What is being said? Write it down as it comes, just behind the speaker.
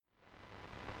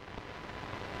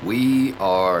We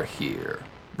are here,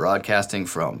 broadcasting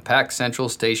from Pack Central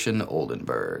Station,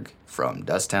 Oldenburg. From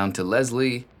Dusttown to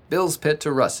Leslie, Bill's Pit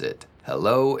to Russet,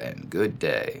 hello and good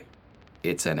day.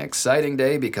 It's an exciting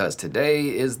day because today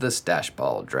is the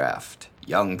Stashball Draft.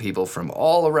 Young people from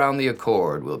all around the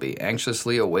Accord will be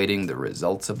anxiously awaiting the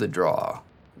results of the draw.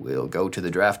 We'll go to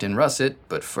the draft in Russet,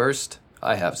 but first,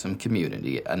 I have some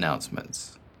community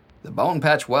announcements. The Bone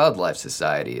Patch Wildlife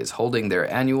Society is holding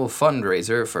their annual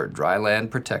fundraiser for dryland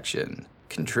protection.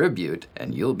 Contribute,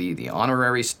 and you'll be the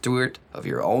honorary steward of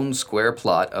your own square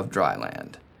plot of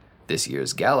dryland. This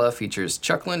year's gala features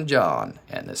Chucklin' John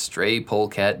and the Stray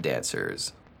Polecat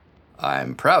Dancers.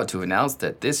 I'm proud to announce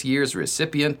that this year's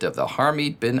recipient of the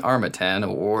Harmeet bin Armatan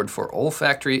Award for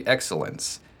Olfactory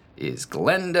Excellence is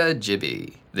Glenda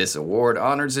Gibby. This award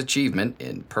honors achievement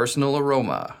in personal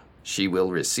aroma. She will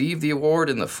receive the award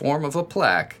in the form of a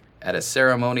plaque at a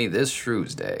ceremony this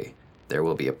Shrews Day. There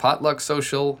will be a potluck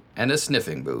social and a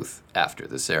sniffing booth after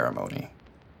the ceremony.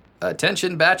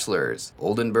 Attention bachelors!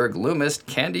 Oldenburg Lumist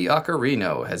Candy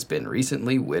Ocarino has been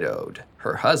recently widowed.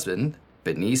 Her husband,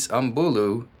 Benice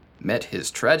Umbulu, met his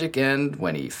tragic end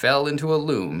when he fell into a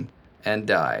loom and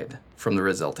died from the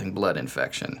resulting blood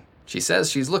infection. She says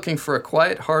she's looking for a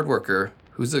quiet hard worker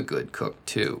who's a good cook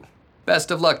too. Best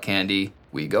of luck, Candy.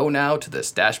 We go now to the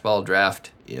Stashball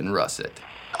Draft in Russet.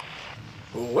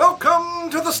 Welcome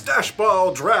to the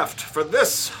Stashball Draft for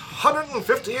this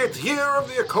 158th year of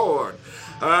the Accord.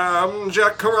 I'm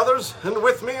Jack Carruthers, and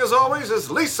with me as always is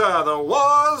Lisa, the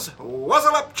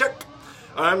Wuzzle-up chick.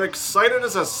 I'm excited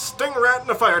as a sting rat in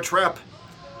a fire trap.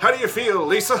 How do you feel,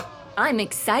 Lisa? I'm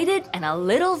excited and a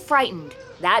little frightened.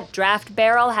 That draft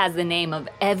barrel has the name of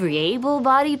every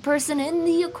able-bodied person in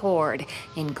the Accord,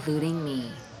 including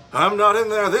me. I'm not in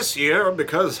there this year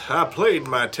because I played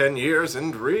my 10 years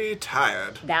and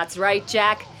retired. That's right,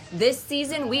 Jack. This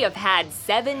season we have had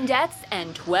 7 deaths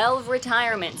and 12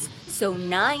 retirements, so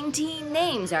 19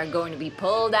 names are going to be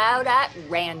pulled out at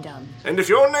random. And if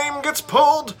your name gets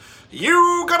pulled,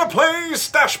 you gotta play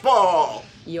Stashball.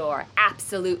 You're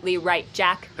absolutely right,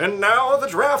 Jack. And now the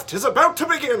draft is about to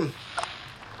begin.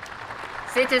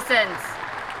 Citizens,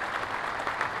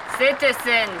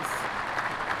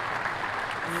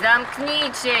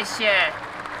 zamknijcie się.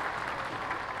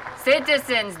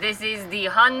 Citizens, this is the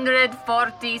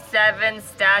 147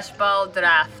 Stashball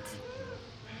Draft.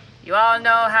 You all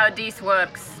know how this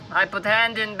works. I put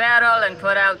hand in barrel and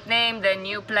put out name, then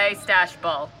you play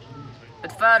Stashball.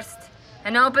 But first,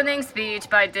 an opening speech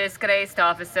by disgraced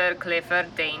Officer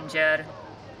Clifford Danger.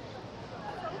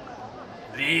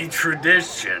 The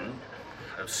tradition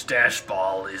of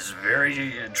Stashball is a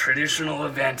very traditional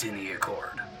event in the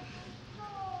Accord.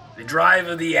 The drive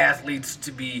of the athletes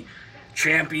to be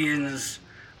champions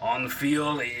on the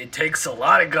field, it takes a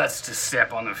lot of guts to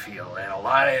step on the field, and a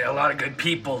lot of good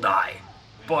people die.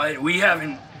 But we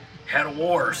haven't had a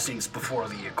war since before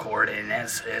the Accord, and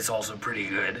that's also pretty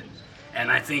good.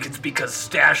 And I think it's because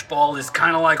Stashball is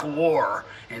kind of like a war,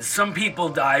 and some people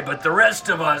die, but the rest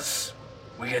of us,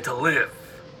 we get to live.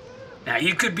 Now,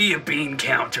 you could be a bean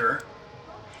counter.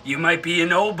 You might be a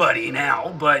nobody now,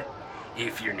 but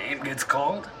if your name gets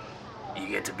called, you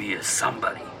get to be a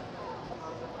somebody.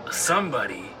 A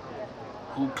somebody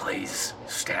who plays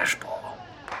Stashball.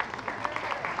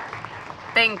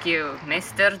 Thank you,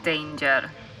 Mr. Danger.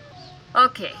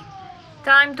 Okay,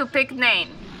 time to pick name.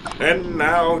 And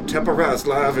now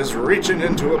Teperazlav is reaching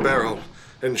into a barrel,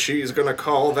 and she's gonna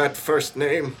call that first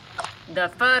name. The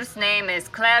first name is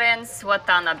Clarence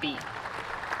Watanabe.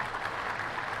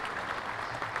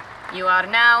 You are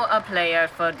now a player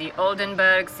for the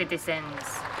Oldenburg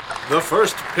citizens. The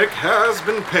first pick has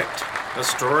been picked. A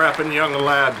strapping young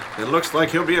lad. It looks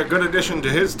like he'll be a good addition to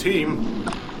his team.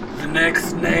 The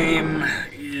next name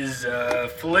is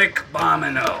Flick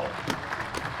Bomino.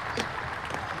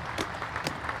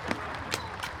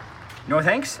 No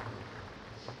thanks?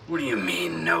 What do you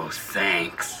mean, no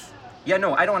thanks? Yeah,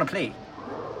 no, I don't want to play.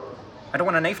 I don't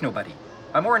want to knife nobody.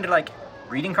 I'm more into,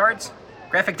 reading cards,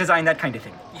 graphic design, that kind of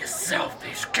thing. You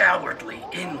selfish, cowardly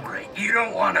ingrate. You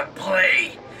don't want to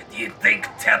play? Do you think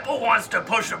Teppel wants to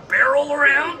push a barrel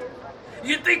around?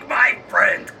 You think my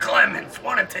friend Clemens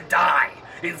wanted to die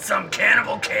in some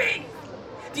cannibal cave?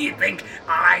 Do you think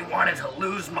I wanted to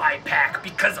lose my pack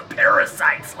because of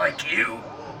parasites like you?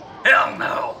 Hell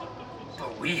no.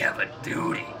 But we have a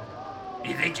duty.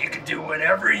 You think you can do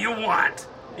whatever you want?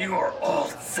 You are all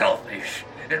selfish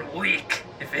and weak.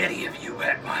 If any of you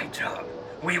had my job,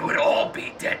 we would all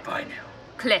be dead by now.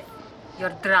 Cliff, you're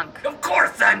drunk. Of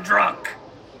course I'm drunk.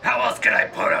 How else can I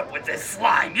put up with this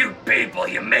slime? You people,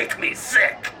 you make me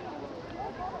sick.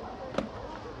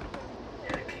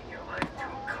 Dedicate your life to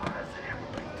a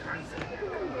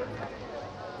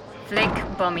Flick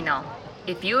Bomino.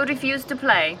 If you refuse to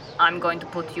play, I'm going to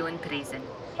put you in prison.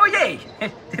 Oh, yay!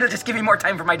 It'll just give me more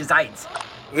time for my designs.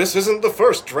 This isn't the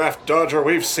first draft dodger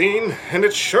we've seen, and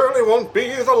it surely won't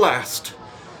be the last.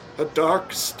 A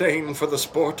dark stain for the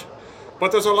sport.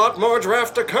 But there's a lot more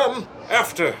draft to come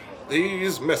after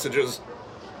these messages.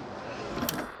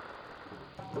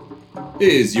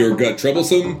 Is your gut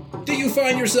troublesome? Do you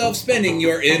find yourself spending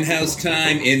your in-house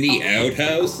time in the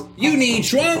outhouse? You need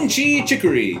Shuang Chi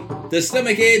Chicory, the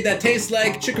stomach aid that tastes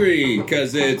like chicory,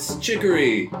 'cause it's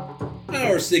chicory.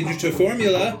 Our signature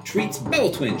formula treats bowel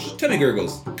twinge, tummy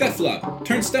gurgles, gut flop,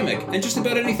 turned stomach, and just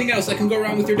about anything else that can go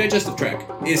wrong with your digestive tract.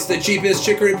 It's the cheapest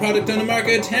chicory product on the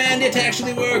market, and it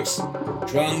actually works.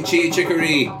 Shuang Chi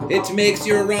Chicory. It makes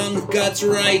your wrong guts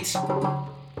right.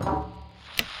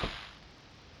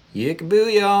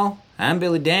 Yickaboo, y'all. I'm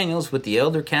Billy Daniels with the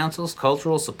Elder Council's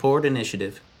Cultural Support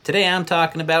Initiative. Today I'm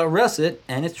talking about Russet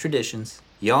and its traditions.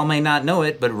 Y'all may not know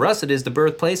it, but Russet is the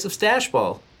birthplace of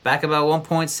Stashball. Back about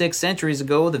 1.6 centuries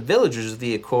ago, the villagers of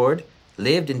the Accord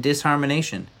lived in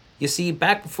disharmoniation. You see,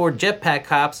 back before jetpack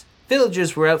cops,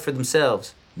 villagers were out for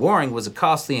themselves. Warring was a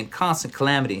costly and constant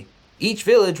calamity. Each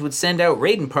village would send out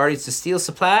raiding parties to steal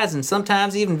supplies and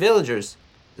sometimes even villagers.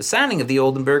 The signing of the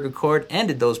Oldenburg Accord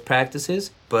ended those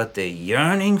practices, but the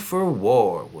yearning for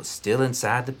war was still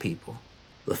inside the people.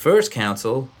 The first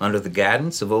council, under the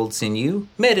guidance of Old Sinew,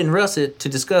 met in Russet to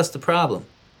discuss the problem.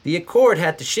 The Accord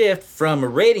had to shift from a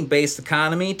raiding-based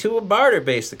economy to a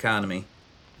barter-based economy.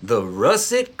 The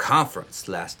Russet Conference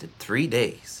lasted 3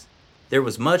 days. There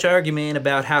was much argument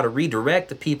about how to redirect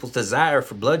the people's desire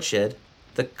for bloodshed.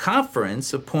 The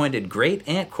conference appointed Great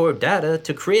Aunt Cordata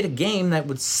to create a game that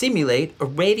would simulate a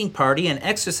raiding party and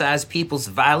exercise people's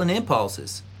violent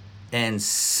impulses. And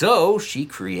so she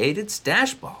created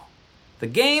Stashball. The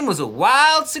game was a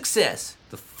wild success.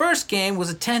 The first game was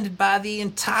attended by the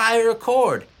entire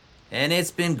Accord, and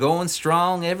it's been going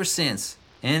strong ever since.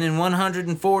 And in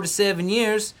 147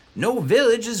 years, no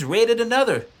village has raided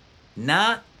another.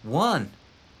 Not one.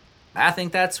 I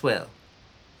think that's swell.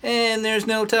 And there's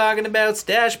no talking about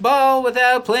Stashball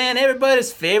without playing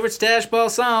everybody's favorite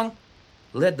Stashball song.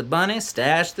 Let the bunny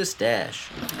stash the stash.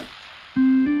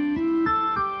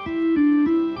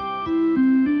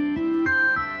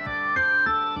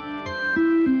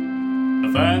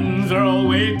 The fans are all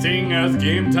waiting as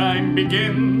game time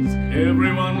begins.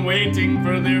 Everyone waiting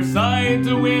for their side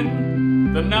to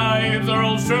win. The knives are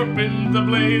all sharpened, the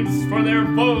blades for their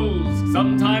foes.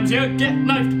 Sometimes you get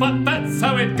knifed, but that's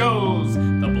how it goes.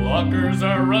 The blockers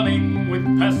are running with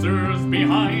passers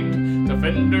behind.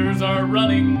 Defenders are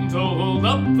running to hold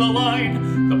up the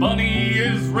line. The bunny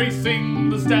is racing,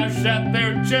 the stash at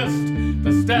their chest.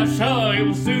 The stash high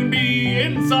will soon be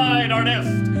inside our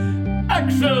nest.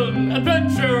 Action,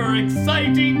 adventure,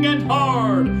 exciting and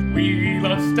hard. We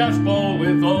love Stashball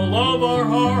with all of our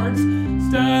hearts.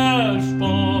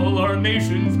 Stashball, our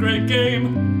nation's great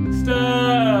game.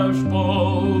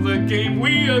 Stashball, the game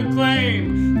we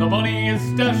acclaim. The bunny is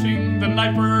stashing, the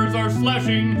knifers are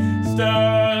slashing.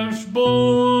 Stashball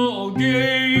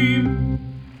game.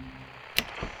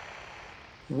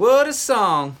 What a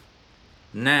song.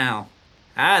 Now,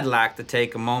 I'd like to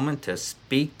take a moment to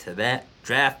speak to that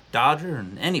draft dodger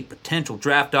and any potential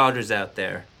draft dodgers out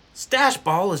there.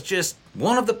 Stashball is just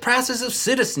one of the prices of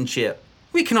citizenship.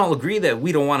 We can all agree that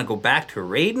we don't want to go back to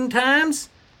raiding times.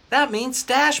 That means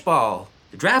Stashball.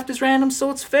 The draft is random,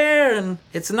 so it's fair, and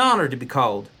it's an honor to be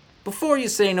called. Before you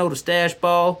say no to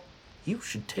Stashball, you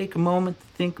should take a moment to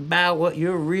think about what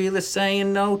you're really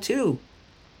saying no to.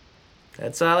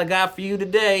 That's all I got for you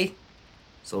today.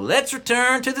 So let's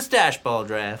return to the Stashball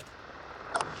Draft.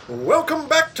 Welcome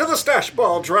back to the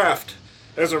Stashball Draft.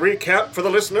 As a recap for the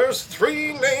listeners,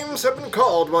 3 names have been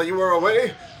called while you were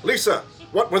away. Lisa,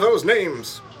 what were those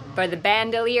names? For the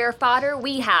bandolier fodder,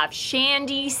 we have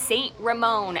Shandy St.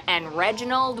 Ramon and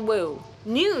Reginald Wu.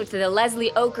 New to the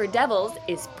Leslie Ochre Devils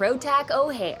is Protac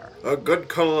O'Hare. A good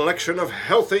collection of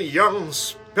healthy young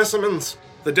specimens.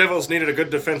 The Devils needed a good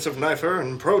defensive knifer,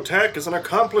 and Protac is an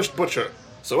accomplished butcher.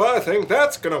 So I think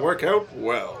that's gonna work out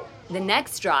well. The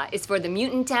next draw is for the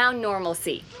Mutant Town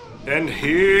Normalcy. And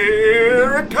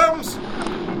here it comes.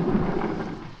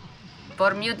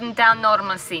 For Mutant Town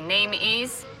Normalcy, name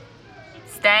is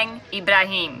Stang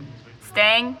Ibrahim.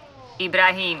 Stang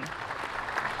Ibrahim.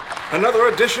 Another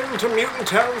addition to Mutant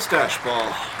Town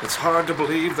Stashball. It's hard to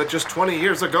believe that just 20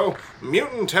 years ago,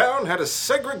 Mutant Town had a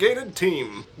segregated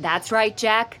team. That's right,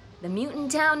 Jack. The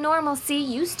Mutant Town Normalcy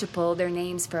used to pull their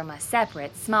names from a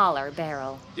separate, smaller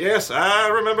barrel. Yes, I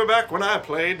remember back when I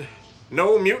played.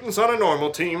 No mutants on a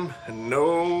normal team, and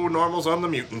no normals on the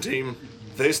mutant team.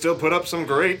 They still put up some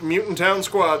great Mutant Town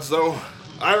squads, though.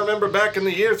 I remember back in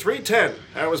the year 310,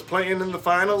 I was playing in the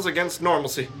finals against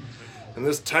Normalcy. And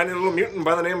this tiny little mutant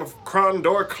by the name of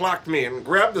Krondor clocked me and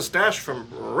grabbed the stash from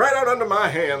right out under my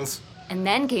hands. And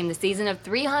then came the season of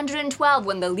 312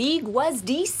 when the league was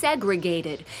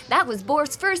desegregated. That was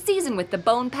Borf's first season with the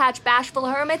Bone Patch Bashful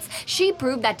Hermits. She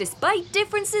proved that despite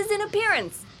differences in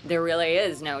appearance, there really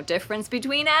is no difference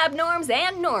between abnorms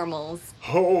and normals.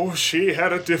 Oh, she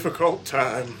had a difficult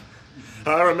time.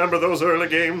 I remember those early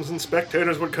games and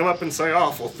spectators would come up and say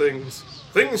awful things.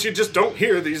 Things you just don't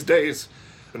hear these days.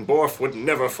 And Borf would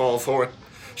never fall for it.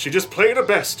 She just played her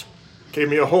best. Gave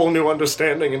me a whole new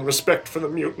understanding and respect for the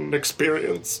mutant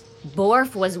experience.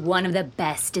 Borf was one of the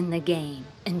best in the game.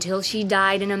 Until she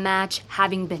died in a match,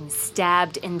 having been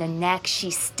stabbed in the neck, she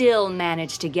still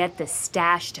managed to get the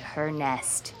stash to her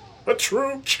nest. A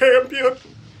true champion.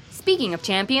 Speaking of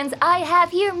champions, I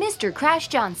have here Mr. Crash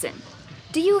Johnson.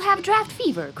 Do you have draft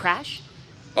fever, Crash?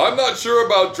 I'm not sure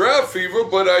about draft fever,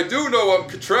 but I do know I'm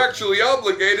contractually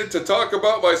obligated to talk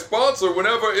about my sponsor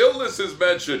whenever illness is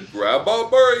mentioned. Grandma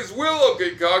Murray's Willow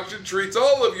Concoction treats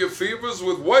all of your fevers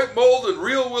with white mold and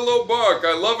real willow bark.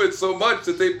 I love it so much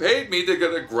that they paid me to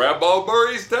get a Grandma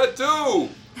Murray's tattoo.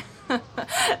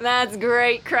 That's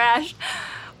great, Crash.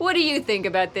 What do you think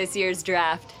about this year's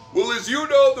draft? Well, as you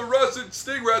know, the Russet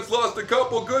Stingrats lost a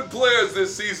couple good players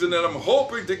this season, and I'm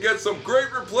hoping to get some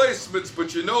great replacements,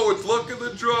 but you know it's luck of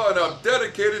the draw, and I'm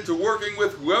dedicated to working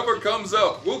with whoever comes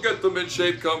up. We'll get them in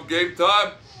shape come game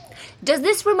time. Does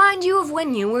this remind you of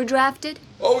when you were drafted?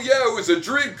 Oh yeah, it was a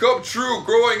dream come true.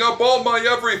 Growing up, all my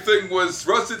everything was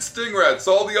Russet Stingrats.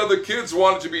 All the other kids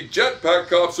wanted to be jetpack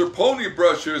cops or pony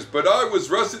brushers, but I was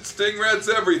Russet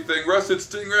Stingrats everything. Russet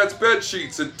Stingrats bed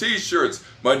sheets and t-shirts.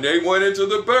 My name went into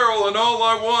the barrel, and all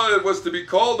I wanted was to be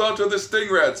called onto the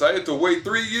Stingrats. I had to wait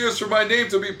 3 years for my name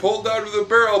to be pulled out of the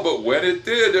barrel, but when it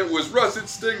did, it was Russet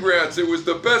Stingrats. It was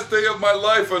the best day of my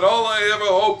life and all I ever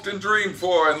hoped and dreamed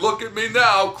for. And look at me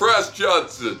now, Crash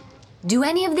Johnson. Do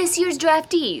any of this year's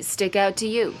draftees stick out to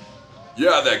you?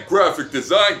 Yeah, that graphic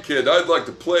design kid, I'd like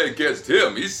to play against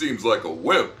him. He seems like a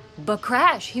wimp. But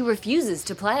Crash, he refuses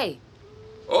to play.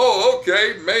 Oh,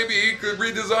 okay. Maybe he could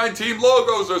redesign team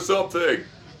logos or something.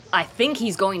 I think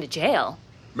he's going to jail.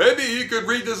 Maybe he could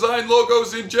redesign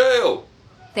logos in jail.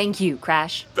 Thank you,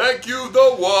 Crash. Thank you,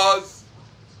 the Woz.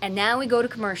 And now we go to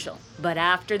commercial. But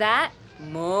after that,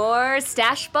 more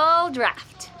Stashball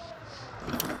Draft.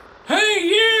 Hey,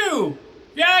 you!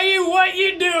 Yeah, you, what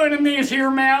you doing in these here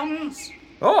mountains?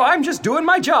 Oh, I'm just doing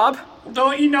my job.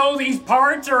 Don't you know these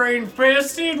parts are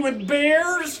infested with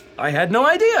bears? I had no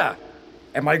idea.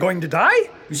 Am I going to die?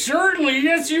 Certainly,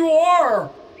 yes you are.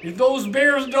 If those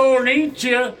bears don't eat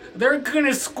you, they're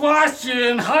gonna squash you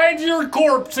and hide your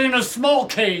corpse in a small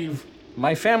cave.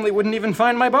 My family wouldn't even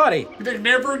find my body. They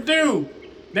never do.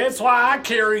 That's why I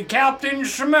carry Captain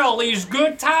Schmelly's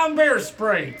Good Time Bear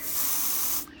Spray.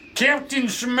 Captain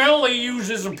Schmelly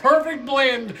uses a perfect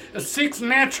blend of 6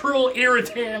 natural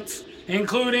irritants,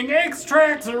 including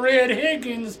extracts of red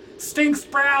Higgins, stink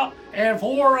sprout, and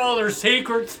 4 other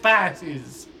secret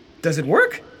spices. Does it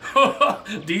work?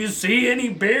 Do you see any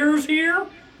bears here?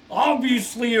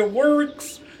 Obviously it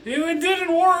works. If it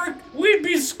didn't work, we'd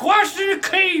be squashed in a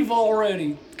cave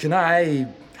already. Can I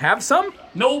have some?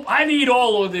 Nope, I need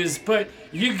all of this, but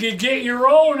you could get your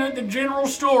own at the general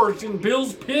stores in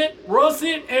Bill's Pit,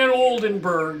 Russet, and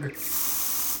Oldenburg.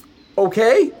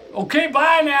 Okay. Okay,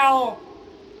 bye now.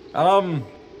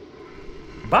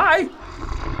 Bye.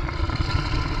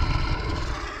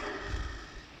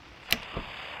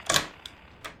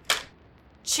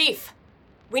 Chief,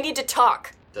 we need to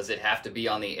talk. Does it have to be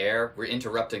on the air? We're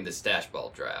interrupting the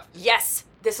Stashball Draft. Yes,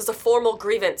 this is a formal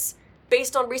grievance.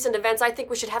 Based on recent events, I think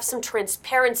we should have some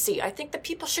transparency. I think the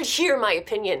people should hear my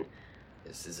opinion.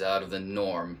 This is out of the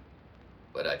norm,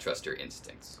 but I trust your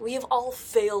instincts. We have all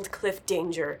failed Cliff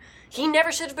Danger. He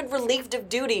never should have been relieved of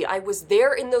duty. I was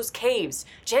there in those caves.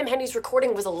 Jam Henny's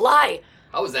recording was a lie.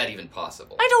 How is that even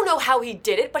possible? I don't know how he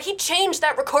did it, but he changed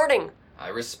that recording. I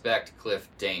respect Cliff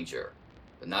Danger,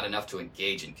 but not enough to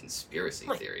engage in conspiracy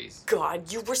theories.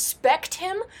 God, you respect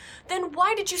him? Then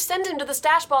why did you send him to the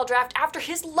Stashball Draft after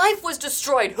his life was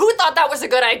destroyed? Who thought that was a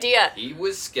good idea? He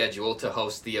was scheduled to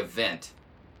host the event.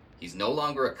 He's no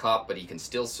longer a cop, but he can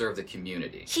still serve the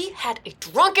community. He had a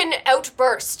drunken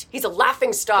outburst. He's a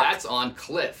laughingstock. That's on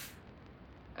Cliff.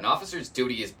 An officer's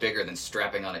duty is bigger than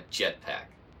strapping on a jetpack.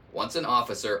 Once an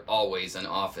officer, always an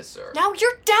officer. Now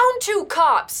you're down 2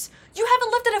 cops. You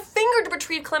haven't lifted a finger to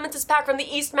retrieve Clemence's pack from the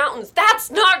East Mountains. That's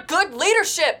not good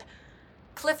leadership.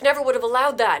 Cliff never would have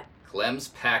allowed that. Clem's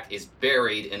pack is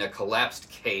buried in a collapsed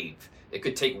cave. It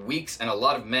could take weeks and a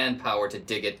lot of manpower to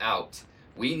dig it out.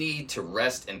 We need to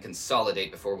rest and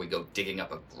consolidate before we go digging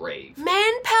up a grave.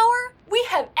 Manpower? We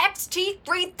have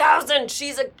XT-3000.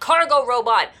 She's a cargo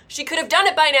robot. She could have done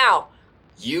it by now.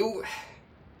 You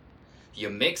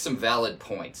make some valid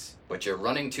points, but you're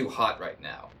running too hot right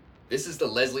now. This is the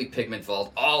Leslie Pigment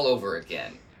Vault all over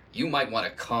again. You might want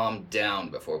to calm down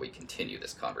before we continue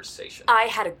this conversation. I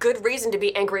had a good reason to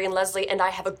be angry in Leslie, and I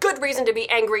have a good reason to be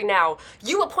angry now.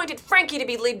 You appointed Frankie to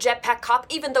be lead jetpack cop,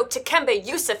 even though Takembe,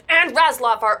 Yusuf, and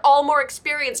Razlov are all more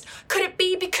experienced. Could it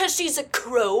be because she's a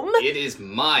chrome? It is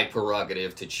my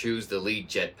prerogative to choose the lead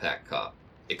jetpack cop.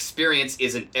 Experience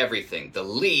isn't everything. The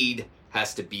lead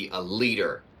has to be a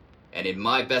leader. And in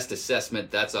my best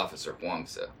assessment, that's Officer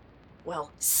Huangsa.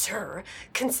 Well, sir,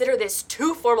 consider this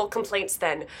 2 formal complaints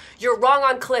then. You're wrong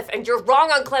on Cliff, and you're wrong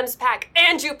on Clem's pack,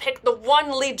 and you picked the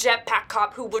one lead jetpack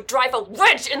cop who would drive a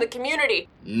wedge in the community.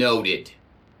 Noted.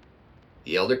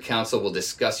 The Elder Council will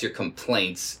discuss your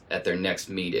complaints at their next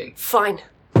meeting. Fine.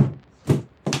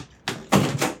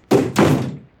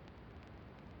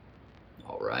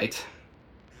 All right.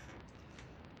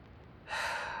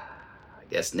 I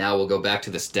guess now we'll go back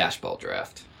to the Stashball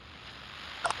Draft.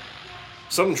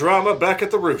 Some drama back at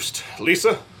the Roost.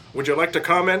 Lisa, would you like to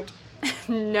comment?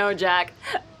 No, Jack.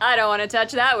 I don't want to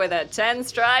touch that with a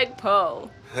 10-stride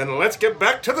pole. Then let's get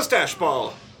back to the stash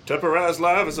ball.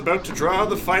 Teperazlav is about to draw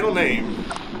the final name.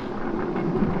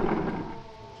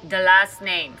 The last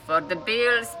name for the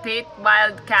Bill's Pit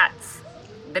Wildcats.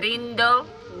 Brindle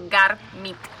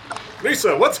Garmit.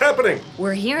 Lisa, what's happening?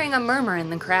 We're hearing a murmur in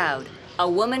the crowd. A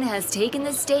woman has taken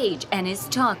the stage and is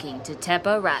talking to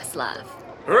Tepa Raslav.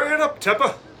 Hurry it up,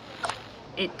 Tepa.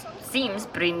 It seems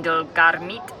Brindle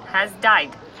Garmit has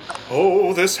died.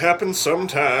 Oh, this happens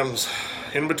sometimes.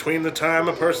 In between the time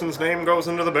a person's name goes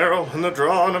into the barrel and the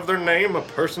drawing of their name, a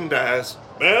person dies.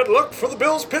 Bad luck for the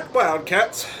Bill's Pit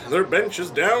Wildcats. Their bench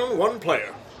is down 1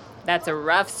 player. That's a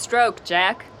rough stroke,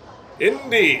 Jack.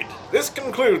 Indeed. This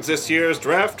concludes this year's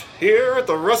draft here at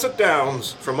the Russet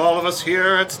Downs. From all of us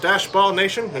here at Stashball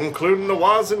Nation, including the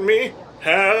Waz and me,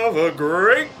 have a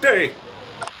great day.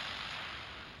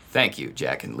 Thank you,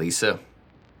 Jack and Lisa.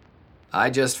 I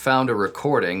just found a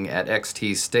recording at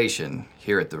XT's station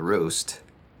here at the Roost.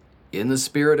 In the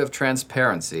spirit of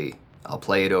transparency, I'll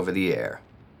play it over the air.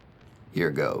 Here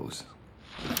goes.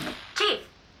 Chief,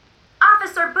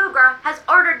 Officer Booger has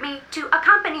ordered me to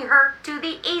accompany her to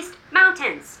the East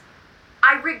Mountains.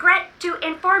 I regret to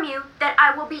inform you that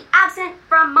I will be absent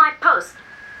from my post.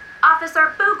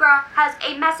 Officer Booger has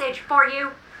a message for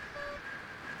you.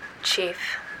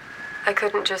 Chief, I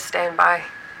couldn't just stand by.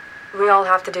 We all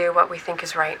have to do what we think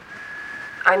is right.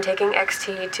 I'm taking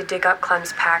XT to dig up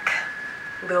Clem's pack.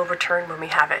 We'll return when we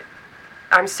have it.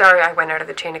 I'm sorry I went out of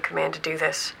the chain of command to do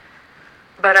this.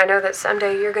 But I know that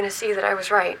someday you're going to see that I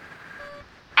was right.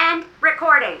 End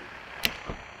recording.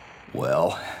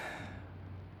 Well,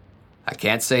 I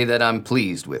can't say that I'm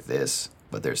pleased with this,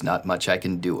 but there's not much I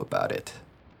can do about it.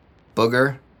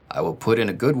 Booger, I will put in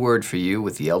a good word for you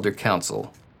with the Elder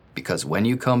Council, because when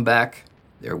you come back,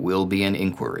 there will be an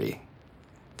inquiry.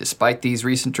 Despite these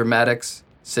recent dramatics,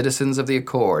 citizens of the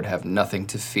Accord have nothing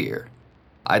to fear.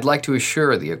 I'd like to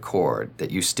assure the Accord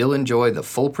that you still enjoy the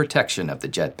full protection of the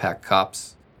Jetpack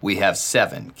Cops. We have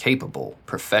 7 capable,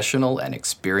 professional, and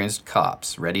experienced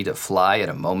cops ready to fly at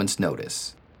a moment's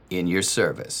notice, in your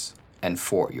service, and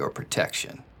for your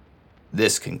protection.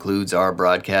 This concludes our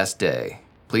broadcast day.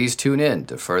 Please tune in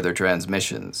to further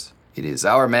transmissions. It is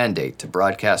our mandate to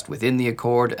broadcast within the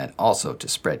Accord and also to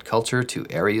spread culture to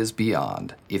areas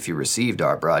beyond. If you received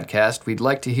our broadcast, we'd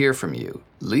like to hear from you.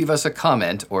 Leave us a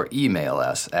comment or email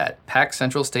us at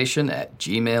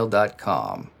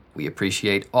packcentralstation@gmail.com. We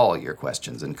appreciate all your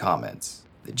questions and comments.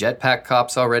 The Jetpack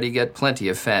Cops already get plenty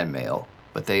of fan mail,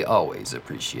 but they always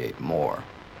appreciate more.